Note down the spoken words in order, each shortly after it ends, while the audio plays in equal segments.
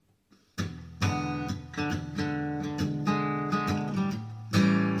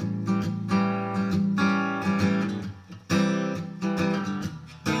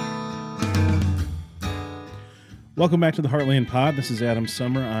Welcome back to the Heartland Pod. This is Adam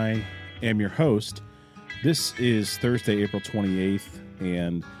Summer. I am your host. This is Thursday, April 28th,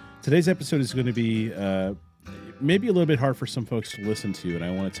 and today's episode is going to be maybe a little bit hard for some folks to listen to, and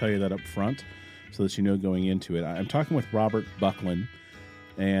I want to tell you that up front so that you know going into it. I'm talking with Robert Bucklin,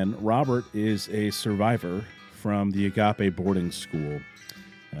 and Robert is a survivor from the Agape boarding school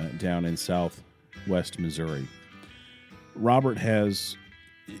down in southwest Missouri. Robert has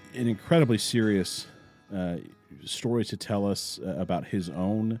an incredibly serious story to tell us about his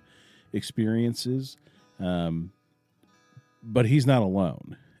own experiences, but he's not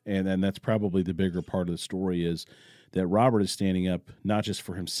alone. And that's probably the bigger part of the story, is that Robert is standing up not just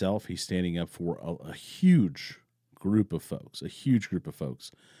for himself, he's standing up for a huge group of folks, This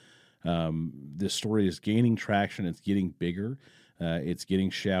story is gaining traction. It's getting bigger. It's getting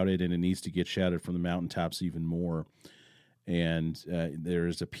shouted, and it needs to get shouted from the mountaintops even more. And there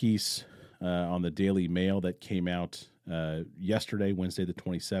is a piece on the Daily Mail that came out yesterday, Wednesday the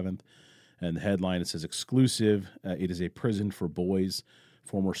 27th, and the headline, it says, "Exclusive, it is a prison for boys.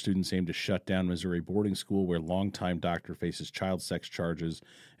 Former students aim to shut down Missouri boarding school where longtime doctor faces child sex charges,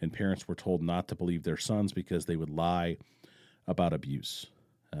 and parents were told not to believe their sons because they would lie about abuse."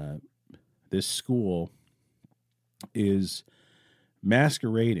 This school is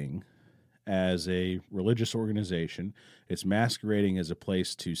masquerading as a religious organization. It's masquerading as a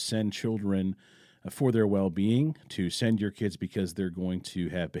place to send children for their well-being, to send your kids because they're going to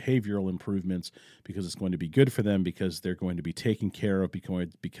have behavioral improvements, because it's going to be good for them, because they're going to be taken care of,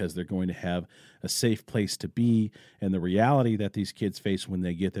 because they're going to have a safe place to be. And the reality that these kids face when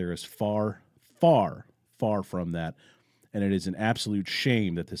they get there is far, far, far from that. And it is an absolute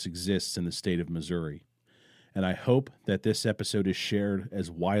shame that this exists in the state of Missouri. And I hope that this episode is shared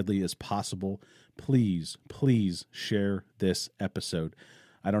as widely as possible. Please, please share this episode.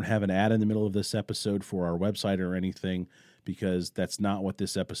 I don't have an ad in the middle of this episode for our website or anything, because that's not what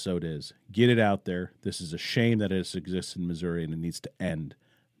this episode is. Get it out there. This is a shame that it exists in Missouri, and it needs to end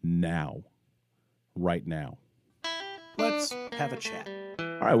now. Right now. Let's have a chat.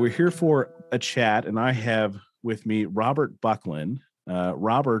 All right, we're here for a chat, and I have with me Robert Bucklin.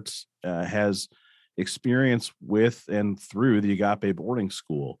 Robert has experience with and through the Agape boarding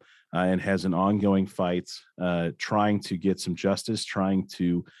school, and has an ongoing fight trying to get some justice, trying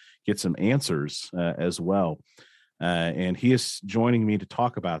to get some answers as well. And he is joining me to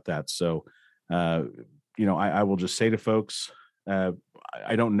talk about that. So, I will just say to folks,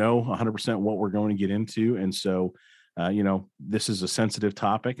 I don't know 100% what we're going to get into. And so, this is a sensitive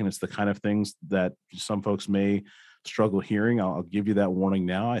topic, and it's the kind of things that some folks may struggle hearing. I'll give you that warning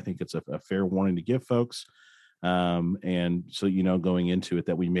now. I think it's a fair warning to give folks. And so, going into it,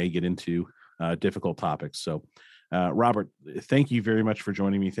 that we may get into difficult topics. So, Robert, thank you very much for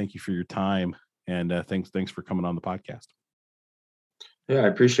joining me. Thank you for your time. And thanks for coming on the podcast. Yeah, I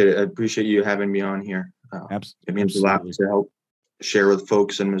appreciate it. I appreciate you having me on here. It means a lot to help share with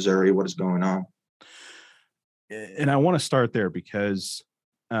folks in Missouri what is going on. And I want to start there because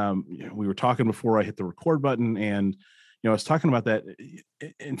we were talking before I hit the record button, and I was talking about that,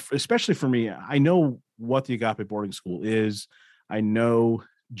 and especially for me, I know what the Agape boarding school is. I know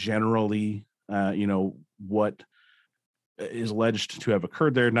generally, what is alleged to have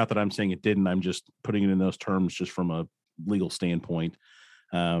occurred there. Not that I'm saying it didn't. I'm just putting it in those terms just from a legal standpoint.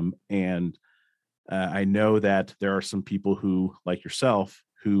 And I know that there are some people who, like yourself,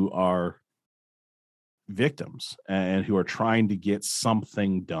 who are victims and who are trying to get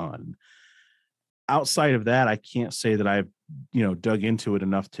something done. Outside of that, I can't say that I've, dug into it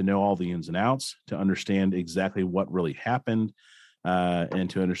enough to know all the ins and outs, to understand exactly what really happened, and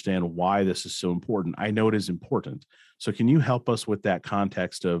to understand why this is so important. I know it is important. So can you help us with that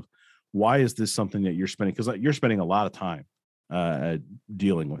context of why is this something that you're spending? Because you're spending a lot of time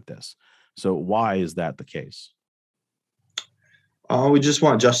dealing with this. So why is that the case? We just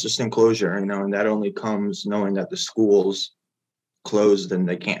want justice and closure, and that only comes knowing that the school's closed and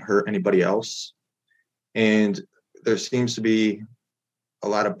they can't hurt anybody else. And there seems to be a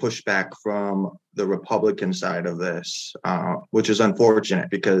lot of pushback from the Republican side of this, which is unfortunate,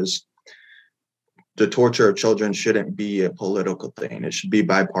 because the torture of children shouldn't be a political thing. It should be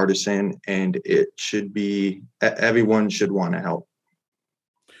bipartisan, and it should be, everyone should want to help.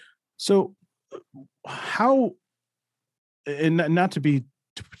 So how, and not to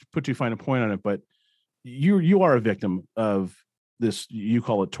put too fine a point on it, but you are a victim of this. You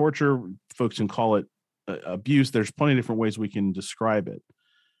call it torture. Folks can call it abuse. There's plenty of different ways we can describe it.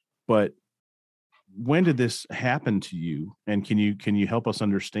 But when did this happen to you? And can you help us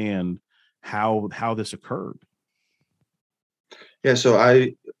understand how this occurred? Yeah, so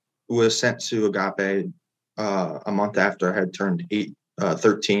I was sent to Agape a month after I had turned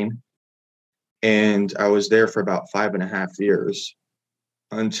 13. And I was there for about 5.5 years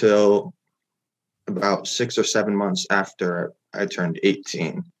until about 6 or 7 months after I turned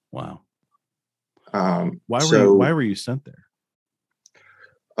 18. Wow. Um, Why so, were you sent there?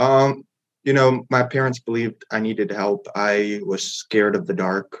 my parents believed I needed help. I was scared of the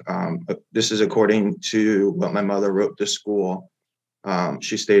dark. This is according to what my mother wrote to school.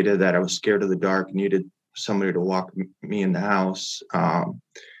 She stated that I was scared of the dark, needed somebody to walk me in the house. I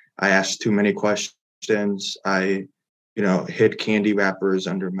asked too many questions. I, hid candy wrappers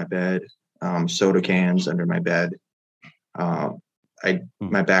under my bed, soda cans under my bed. My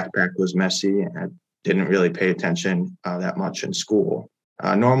backpack was messy, and I didn't really pay attention that much in school.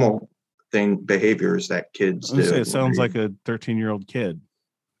 Normal behaviors that kids I was gonna do. say, it sounds like a 13-year-old kid.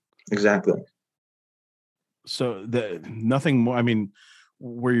 Exactly. So nothing more. I mean,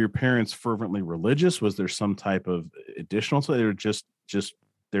 were your parents fervently religious? Was there some type of additional? So they were just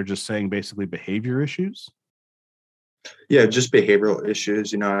they're just saying basically behavior issues. Yeah, just behavioral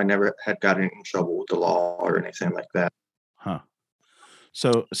issues. I never had gotten in trouble with the law or anything like that. Huh.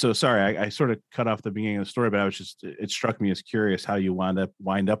 So sorry, I sort of cut off the beginning of the story, but it struck me as curious how you wind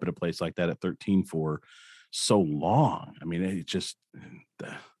up at a place like that at 13 for so long. I mean, it just, this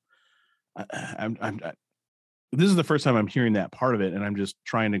is the first time I'm hearing that part of it. And I'm just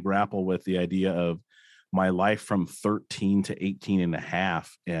trying to grapple with the idea of my life from 13 to 18 and a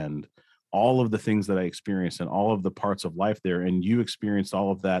half and all of the things that I experienced and all of the parts of life there. And you experienced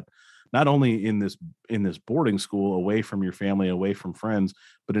all of that, not only in this boarding school, away from your family, away from friends,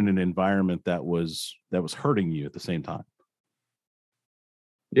 but in an environment that was hurting you at the same time.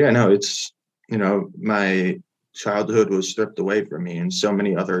 Yeah, no, it's, my childhood was stripped away from me, and so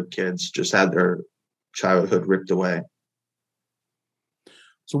many other kids just had their childhood ripped away.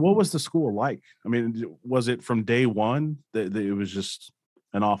 So what was the school like? I mean, was it from day one that it was just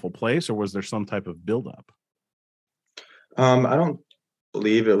an awful place, or was there some type of buildup? I don't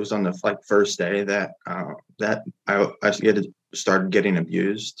believe it was on the first day that I started getting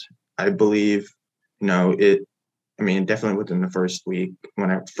abused. I believe, definitely within the first week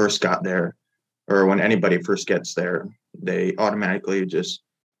when I first got there, or when anybody first gets there, they automatically just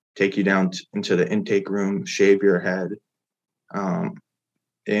take you down into the intake room, shave your head,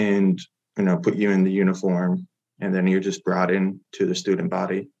 and put you in the uniform, and then you're just brought in to the student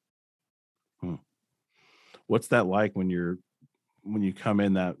body. What's that like when you come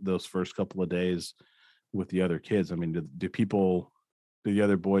in those first couple of days with the other kids? I mean, do the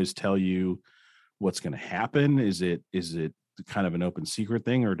other boys tell you what's going to happen? Is it kind of an open secret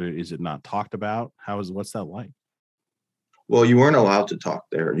thing, or is it not talked about? What's that like? Well, you weren't allowed to talk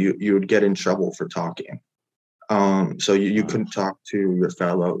there. You would get in trouble for talking. So you couldn't talk to your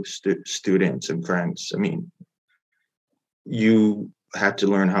fellow students and friends. I mean, you had to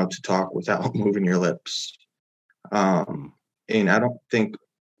learn how to talk without moving your lips. And I don't think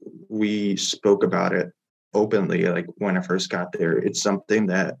we spoke about it openly. Like when I first got there, it's something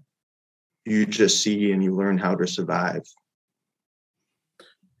that you just see and you learn how to survive.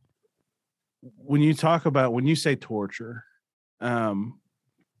 When you say torture,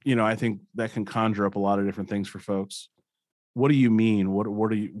 I think that can conjure up a lot of different things for folks. What do you mean?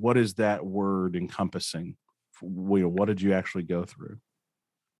 What is that word encompassing? What did you actually go through?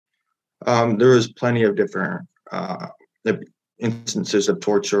 There was plenty of different instances of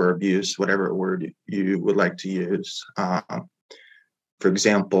torture or abuse, whatever word you would like to use. For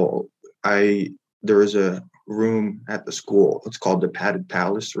example, there was a room at the school. It's called the Padded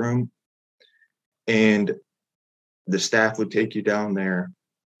Palace Room. And the staff would take you down there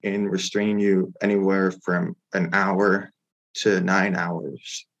and restrain you anywhere from an hour to 9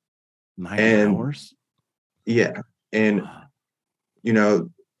 hours. 9 hours? Yeah. And,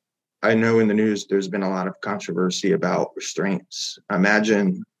 I know in the news there's been a lot of controversy about restraints.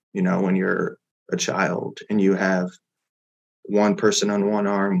 Imagine, when you're a child and you have one person on one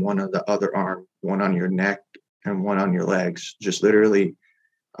arm, one on the other arm, one on your neck, and one on your legs, just literally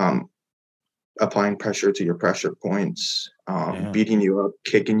applying pressure to your pressure points, beating you up,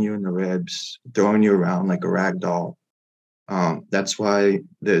 kicking you in the ribs, throwing you around like a rag doll. That's why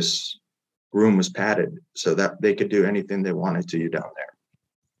this room was padded, so that they could do anything they wanted to you down there.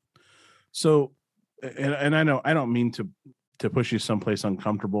 So, and I know I don't mean to push you someplace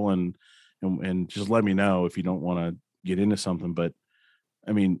uncomfortable, and just let me know if you don't want to get into something. But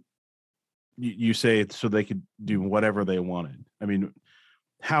I mean, you say it's so they could do whatever they wanted. I mean,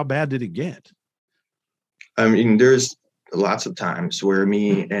 how bad did it get? I mean, there's lots of times where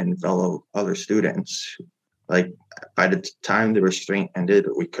me and fellow other students, like by the time the restraint ended,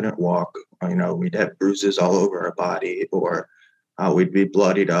 we couldn't walk. we'd have bruises all over our body, or we'd be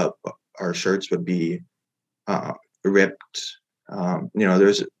bloodied up. Our shirts would be ripped.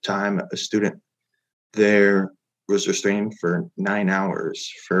 There's a time a student there was restrained for 9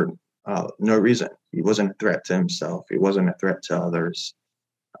 hours for no reason. He wasn't a threat to himself. He wasn't a threat to others.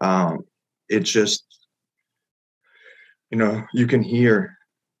 It's just, you can hear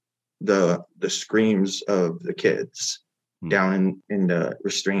the screams of the kids down in the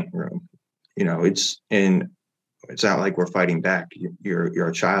restraint room. It's not like we're fighting back. You're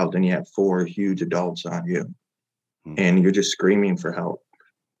a child and you have 4 huge adults on you, and you're just screaming for help,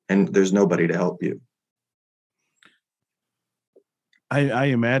 and there's nobody to help you. I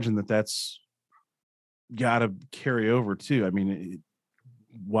imagine that's got to carry over too. I mean,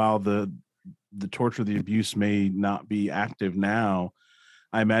 while the torture, the abuse may not be active now,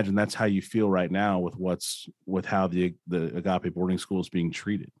 I imagine that's how you feel right now with how the Agape boarding school is being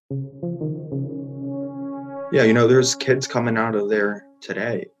treated. Yeah, there's kids coming out of there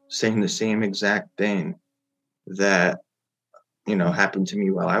today saying the same exact thing that happened to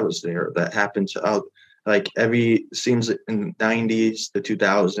me while I was there, that happened to seems in the 90s, the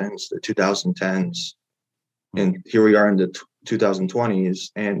 2000s, the 2010s, and here we are in the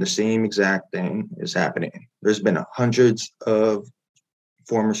 2020s, and the same exact thing is happening. There's been hundreds of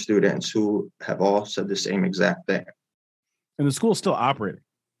former students who have all said the same exact thing. And the school's still operating.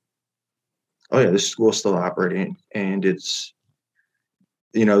 Oh yeah, the school's still operating, and it's,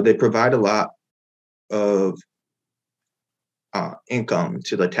 they provide a lot of income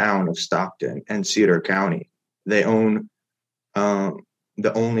to the town of Stockton and Cedar County. They own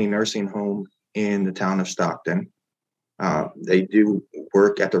the only nursing home in the town of Stockton. They do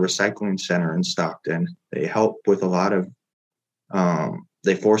work at the recycling center in Stockton. They help with a lot of,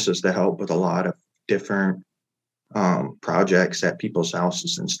 they force us to help with a lot of different projects at people's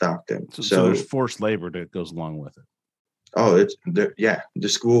houses in Stockton. So there's forced labor that goes along with it. Oh, the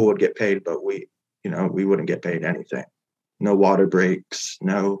school would get paid, but we wouldn't get paid anything. No water breaks,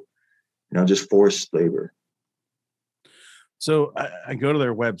 just forced labor. So I go to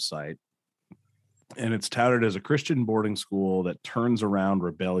their website, and it's touted as a Christian boarding school that turns around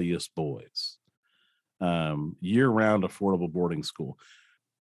rebellious boys. Year-round affordable boarding school.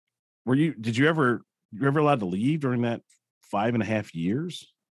 Did you ever allowed to leave during that 5.5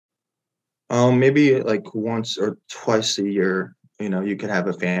 years? Maybe like once or twice a year, you could have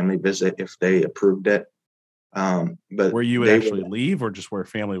a family visit if they approved it. But where you would actually leave, or just where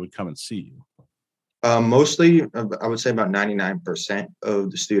family would come and see you? Mostly, I would say about 99% of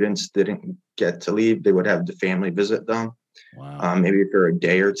the students didn't get to leave. They would have the family visit them. Wow. Maybe for a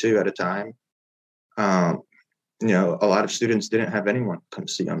day or two at a time. A lot of students didn't have anyone come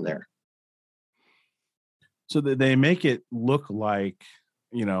see them there. So they make it look like,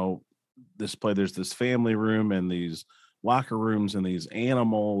 there's this family room and these locker rooms and these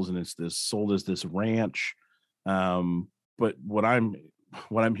animals, and it's this sold as this ranch. But what I'm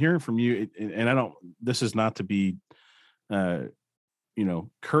hearing from you, and this is not to be,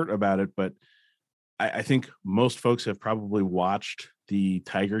 curt about it, but I think most folks have probably watched the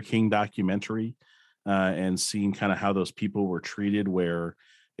Tiger King documentary and seen kind of how those people were treated, where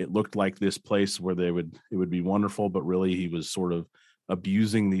it looked like this place where it would be wonderful, but really he was sort of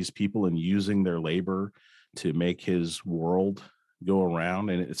abusing these people and using their labor to make his world go around.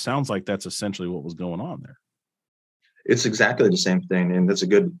 And it sounds like that's essentially what was going on there. It's exactly the same thing. And that's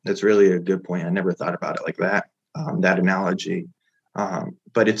really a good point. I never thought about it like that, that analogy.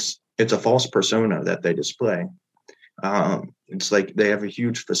 But it's a false persona that they display. It's like they have a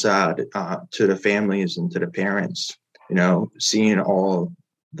huge facade to the families and to the parents, seeing all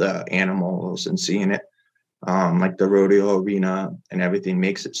the animals and seeing it like the rodeo arena and everything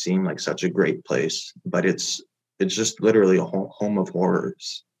makes it seem like such a great place. But it's just literally a home of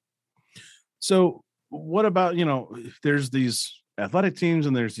horrors. So what about, there's these athletic teams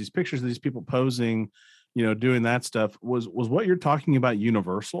and there's these pictures of these people posing, doing that stuff. Was what you're talking about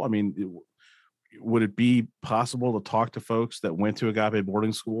universal? I mean, would it be possible to talk to folks that went to Agape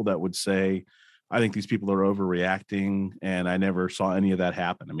boarding school that would say, I think these people are overreacting and I never saw any of that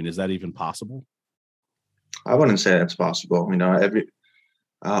happen? I mean, is that even possible? I wouldn't say that's possible.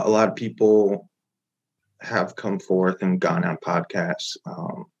 A lot of people have come forth and gone on podcasts.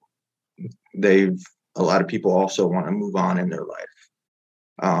 A lot of people also want to move on in their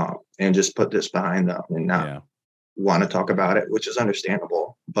life and just put this behind them and not want to talk about it, which is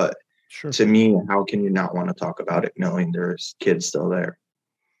understandable. But sure. To me, how can you not want to talk about it knowing there's kids still there?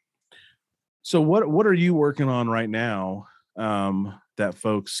 So what are you working on right now that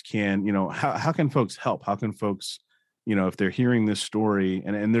folks can, how can folks help? How can folks if they're hearing this story,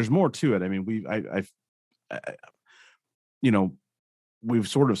 and there's more to it. I mean, you know, we've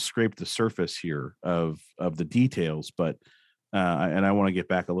sort of scraped the surface here of the details, but and I want to get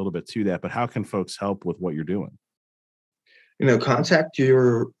back a little bit to that. But how can folks help with what you're doing? Contact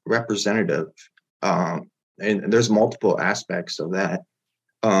your representative. And there's multiple aspects of that.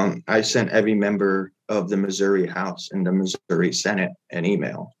 I sent every member of the Missouri House and the Missouri Senate an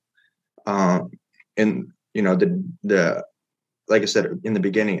email. And the like I said in the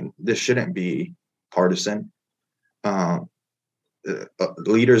beginning, this shouldn't be partisan.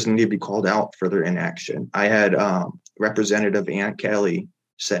 Leaders need to be called out for their inaction. I had Representative Ann Kelly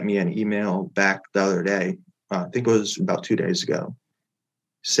sent me an email back the other day. I think it was about 2 days ago,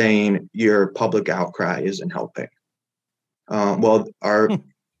 saying your public outcry isn't helping. I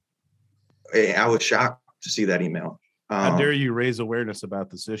was shocked to see that email. How dare you raise awareness about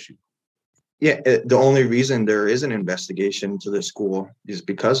this issue? Yeah, the only reason there is an investigation to the school is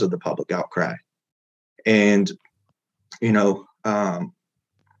because of the public outcry. And,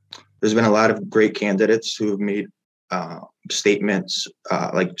 there's been a lot of great candidates who have made statements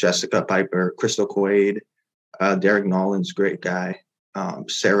like Jessica Piper, Crystal Quaid, Derek Nolan's great guy,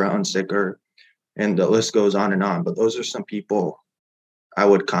 Sarah Unsicker, and the list goes on and on. But those are some people I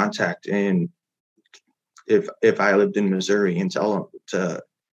would contact, and if I lived in Missouri, and tell them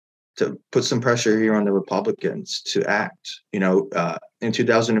to put some pressure here on the Republicans to act. In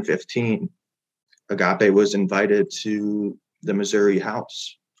 2015, Agape was invited to the Missouri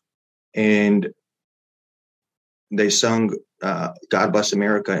House, and they sung God Bless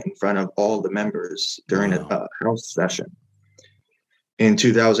America in front of all the members during a House session. In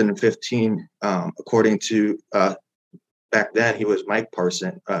 2015, according to back then, he was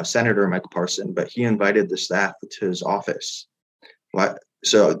Senator Mike Parson, but he invited the staff to his office.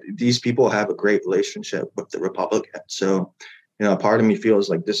 So these people have a great relationship with the Republicans. So, part of me feels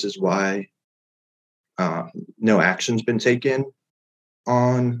like this is why no action's been taken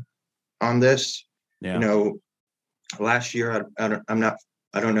on this. Yeah. Last year, I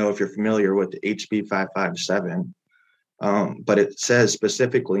don't know if you're familiar with the HB 557, but it says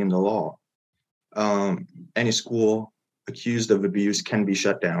specifically in the law, any school accused of abuse can be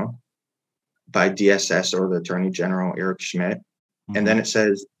shut down by DSS or the Attorney General, Eric Schmidt. Mm-hmm. And then it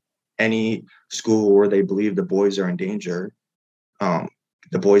says any school where they believe the boys are in danger,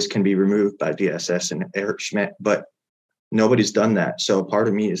 the boys can be removed by DSS and Eric Schmidt, but nobody's done that. So part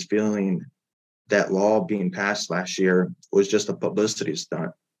of me is feeling that law being passed last year was just a publicity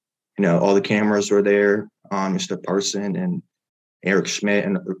stunt. All the cameras were there on Mr. Parson and Eric Schmidt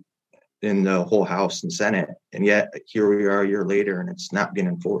and in the whole House and Senate. And yet here we are a year later and it's not being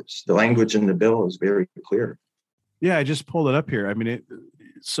enforced. The language in the bill is very clear. Yeah, I just pulled it up here. I mean,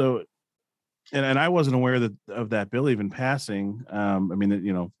 and I wasn't aware of that bill even passing.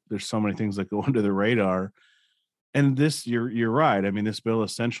 There's so many things that go under the radar. And this, you're right. I mean, this bill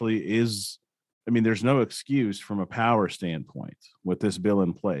essentially is, there's no excuse from a power standpoint with this bill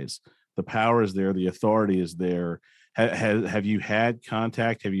in place. The power is there. The authority is there. Have you had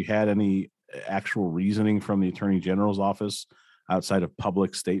contact? Have you had any actual reasoning from the Attorney General's office outside of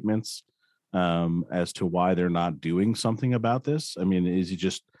public statements as to why they're not doing something about this? Is he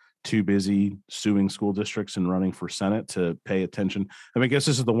just too busy suing school districts and running for Senate to pay attention? I guess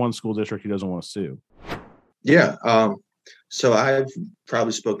this is the one school district he doesn't want to sue. Yeah. So I've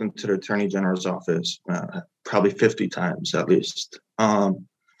probably spoken to the Attorney General's office probably 50 times at least. At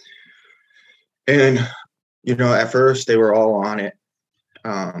first they were all on it.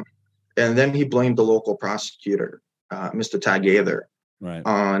 And then he blamed the local prosecutor, Mr. Ty Gaither, right,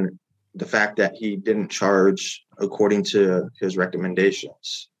 on the fact that he didn't charge according to his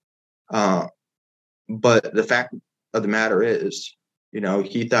recommendations. But the fact of the matter is,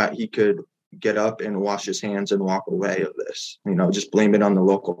 he thought he could get up and wash his hands and walk away of this, just blame it on the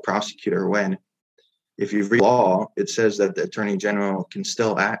local prosecutor, when if you read law, it says that the Attorney General can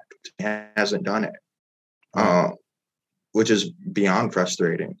still act. He hasn't done it, which is beyond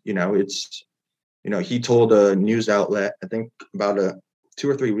frustrating. He told a news outlet, I think about 2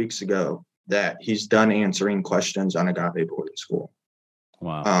 or 3 weeks ago, that he's done answering questions on Agape boarding school.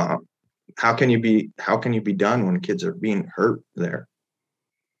 Wow. How can you be done when kids are being hurt there?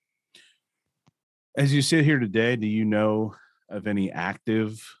 As you sit here today, do you know of any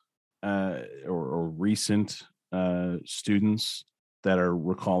active or recent students that are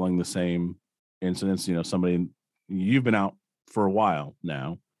recalling the same incidents? Somebody, you've been out for a while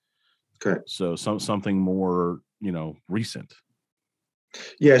now. Correct. So something more, recent.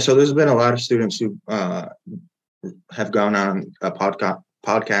 Yeah. So there's been a lot of students who have gone on a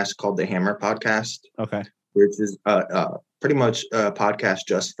podcast called the Hammer Podcast. Okay. which is pretty much a podcast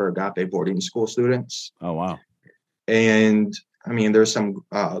just for Agape boarding school students. Oh, wow. And I mean, there's some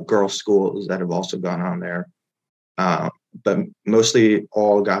girls' schools that have also gone on there, but mostly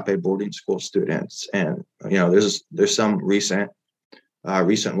all Agape boarding school students. And there's some recent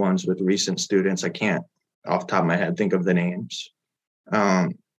ones with recent students. I can't off the top of my head think of the names,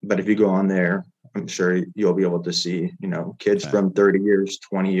 but if you go on there, I'm sure you'll be able to see, kids from 30 years,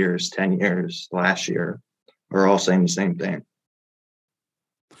 20 years, 10 years, last year are all saying the same thing.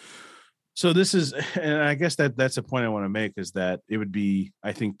 So this is, and I guess that's a point I want to make, is that it would be,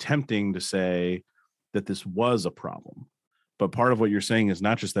 I think, tempting to say that this was a problem. But part of what you're saying is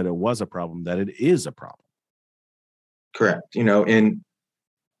not just that it was a problem, that it is a problem. Correct.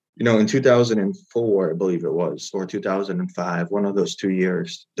 In 2004, I believe it was, or 2005, one of those 2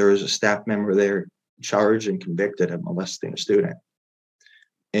 years, there was a staff member there charged and convicted of molesting a student.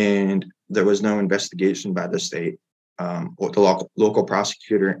 And there was no investigation by the state. Or the local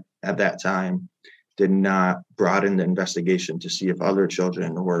prosecutor at that time did not broaden the investigation to see if other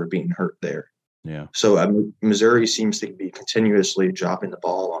children were being hurt there. Yeah. So Missouri seems to be continuously dropping the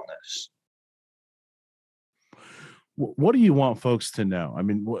ball on this. What do you want folks to know? I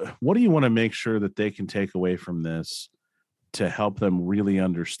mean, what do you want to make sure that they can take away from this to help them really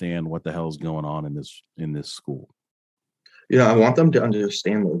understand what the hell is going on in this school? I want them to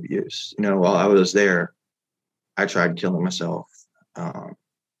understand the abuse. While I was there, I tried killing myself.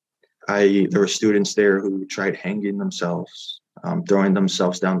 There were students there who tried hanging themselves, throwing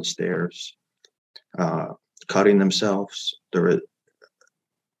themselves down the stairs, cutting themselves. There were,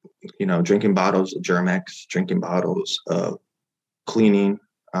 drinking bottles of Germex, drinking bottles of cleaning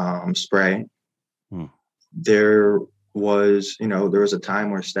spray. There was a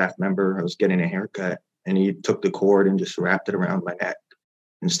time where a staff member was getting a haircut, and he took the cord and just wrapped it around my neck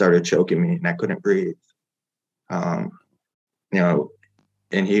and started choking me, and I couldn't breathe. And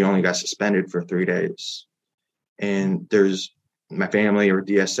he only got suspended for 3 days. And there's my family or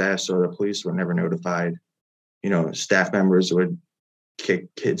DSS or the police were never notified. Staff members would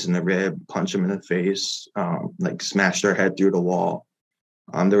kick kids in the rib, punch them in the face, smash their head through the wall.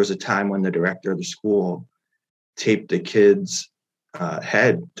 There was a time when the director of the school taped the kid's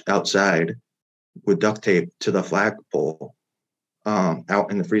head outside with duct tape to the flagpole out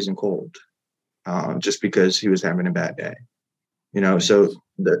in the freezing cold. Just because he was having a bad day, so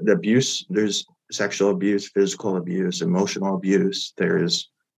the abuse, there's sexual abuse, physical abuse, emotional abuse. There's,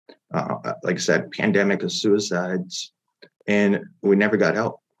 like I said, pandemic of suicides, and we never got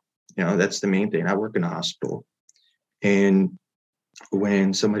help. That's the main thing. I work in a hospital, and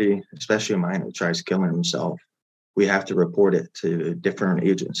when somebody, especially a minor, tries killing himself, we have to report it to different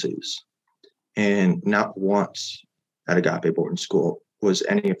agencies. And not once at Agape boarding school was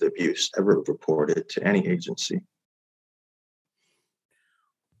any of the abuse ever reported to any agency.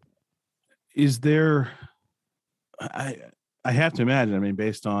 Is there, I have to imagine, I mean,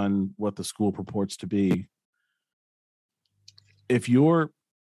 based on what the school purports to be, if you're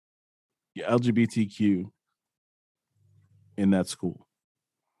LGBTQ in that school,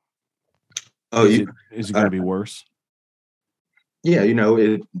 is it going to be worse? Yeah,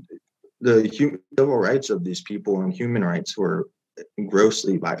 the civil rights of these people and human rights were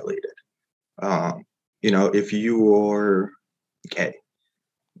grossly violated. If you are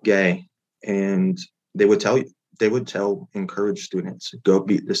gay, and they would encourage students, go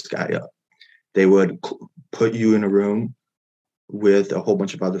beat this guy up. They would put you in a room with a whole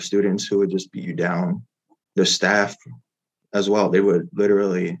bunch of other students who would just beat you down. The staff as well, they would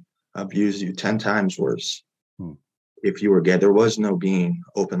literally abuse you 10 times worse if you were gay. There was no being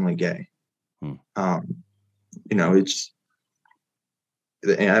openly gay. It's,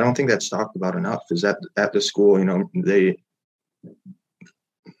 and I don't think that's talked about enough, is that at the school,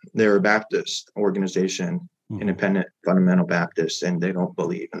 they're a Baptist organization, independent fundamental Baptist, and they don't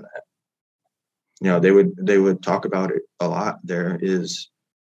believe in that. They would talk about it a lot. There is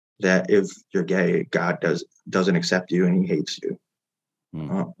that if you're gay, God doesn't accept you and he hates you,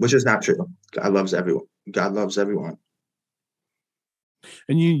 which is not true. God loves everyone. God loves everyone.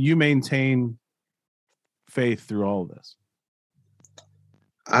 And you maintain faith through all of this.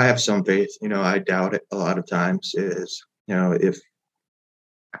 I have some faith. I doubt it a lot of times.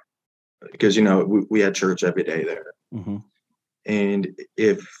 Because we had church every day there, and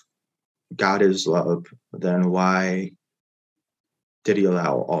if God is love, then why did he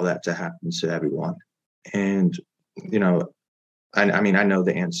allow all that to happen to everyone? And I mean, I know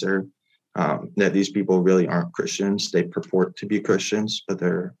the answer, that these people really aren't Christians. They purport to be Christians, but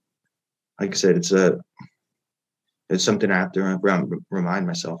they're, like I said, it's something I have to remind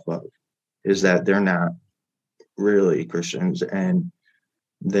myself of, is that they're not really Christians, and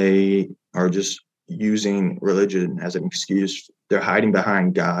they are just using religion as an excuse. They're hiding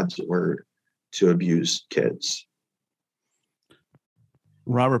behind God's word to abuse kids.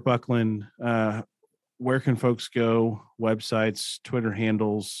 Robert Bucklin, where can folks go? Websites, Twitter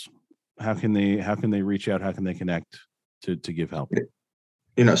handles. How can they reach out? How can they connect to give help?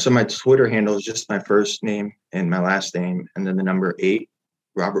 So my Twitter handle is just my first name and my last name, and then the number 8,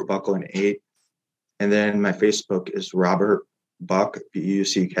 Robert Bucklin 8. And then my Facebook is Robert Buck,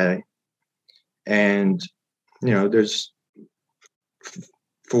 Buck. And, there's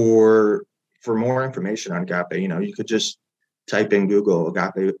for more information on Agape, you could just type in Google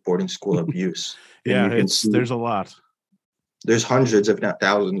Agape boarding school abuse. Yeah, there's a lot. There's hundreds, if not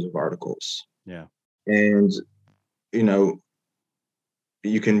thousands, of articles. Yeah. And,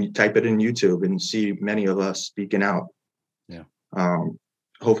 you can type it in YouTube and see many of us speaking out. Yeah.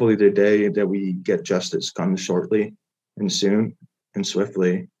 Hopefully the day that we get justice comes shortly and soon and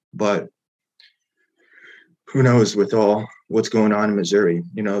swiftly. But who knows with all what's going on in Missouri?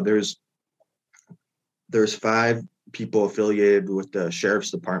 There's 5 people affiliated with the sheriff's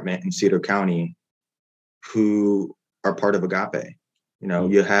department in Cedar County who are part of Agape.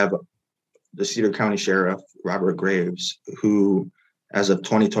 You have the Cedar County Sheriff, Robert Graves, who, as of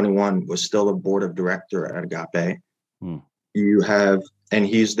 2021, was still a board of director at Agape. You have, and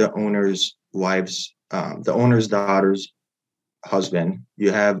he's the owner's wife's, the owner's daughter's husband.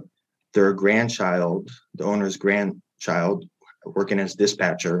 You have their grandchild, the owner's grandchild, working as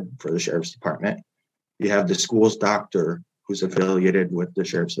dispatcher for the sheriff's department. You have the school's doctor, who's affiliated with the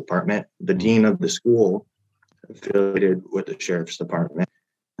sheriff's department, the dean of the school affiliated with the sheriff's department,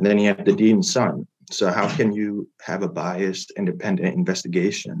 and then you have the dean's son. So how can you have a biased, independent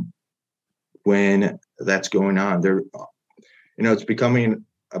investigation when that's going on? It's becoming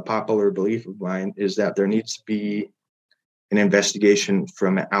a popular belief of mine is that there needs to be an investigation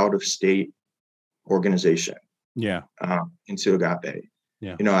from an out-of-state organization. Yeah. Into Agape.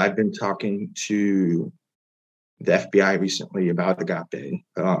 Yeah. I've been talking to the FBI recently about Agape.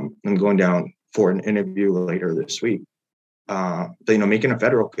 I'm going down for an interview later this week. Making a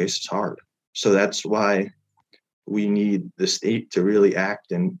federal case is hard. So that's why we need the state to really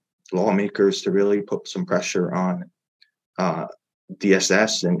act and lawmakers to really put some pressure on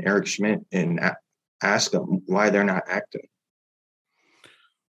DSS and Eric Schmidt and ask them why they're not acting.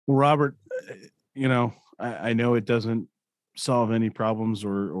 Well, Robert, I know it doesn't solve any problems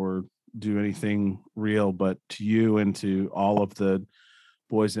or do anything real, but to you and to all of the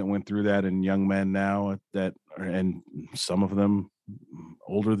boys that went through that and young men now and some of them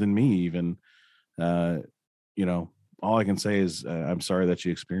older than me even, all I can say is I'm sorry that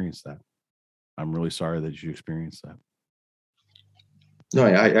you experienced that. I'm really sorry that you experienced that. No,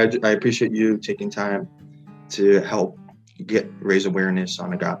 I appreciate you taking time to help raise awareness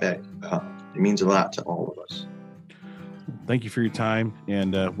on Agape. It means a lot to all of us. Thank you for your time,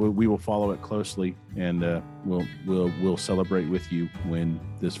 and we will follow it closely, and we'll celebrate with you when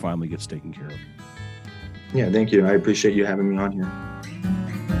this finally gets taken care of. Yeah, thank you. I appreciate you having me on here.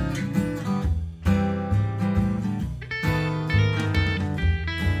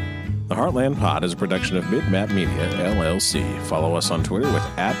 The Heartland Pod is a production of Mid-Map Media, LLC. Follow us on Twitter with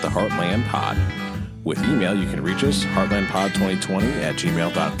 @TheHeartlandPod. With email, you can reach us,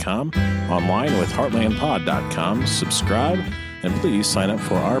 heartlandpod2020@gmail.com, online with heartlandpod.com. Subscribe, and please sign up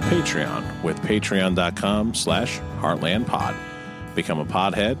for our Patreon with patreon.com/heartlandpod. Become a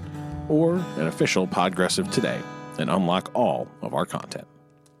podhead or an official Podgressive today and unlock all of our content.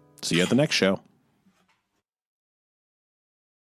 See you at the next show.